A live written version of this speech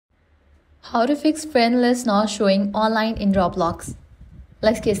How to fix friend list not showing online in Roblox.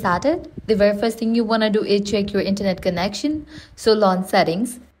 Let's get started. The very first thing you want to do is check your internet connection. So launch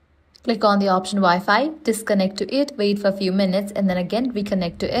settings. Click on the option Wi-Fi, disconnect to it, wait for a few minutes and then again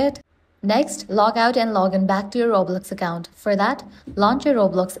reconnect to it. Next, log out and log in back to your Roblox account. For that, launch your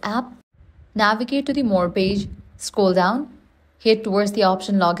Roblox app. Navigate to the More page, scroll down, hit towards the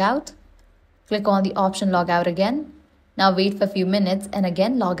option Logout. Click on the option Logout again. Now wait for a few minutes and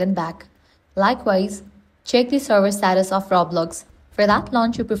again log in back. Likewise, check the server status of Roblox. For that,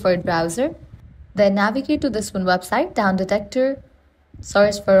 launch your preferred browser. Then navigate to this one website, Down Detector,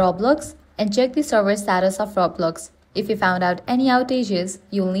 search for Roblox, and check the server status of Roblox. If you found out any outages,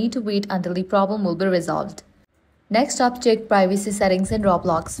 you'll need to wait until the problem will be resolved. Next up, check privacy settings in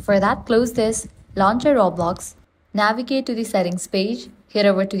Roblox. For that, close this, launch your Roblox, navigate to the settings page, head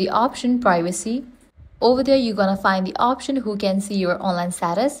over to the option Privacy. Over there, you're gonna find the option Who can see your online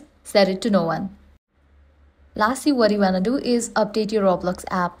status. Set it to no one. Lastly, what you want to do is update your Roblox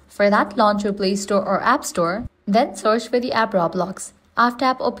app. For that, launch your Play Store or App Store, then search for the app Roblox. After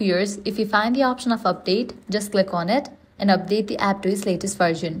app appears, if you find the option of update, just click on it and update the app to its latest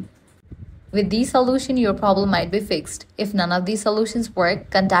version. With these solutions, your problem might be fixed. If none of these solutions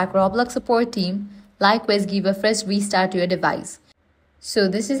work, contact Roblox support team. Likewise, give a fresh restart to your device. So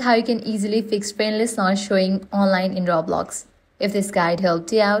this is how you can easily fix friend list not showing online in Roblox. If this guide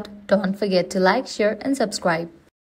helped you out, don't forget to like, share and subscribe.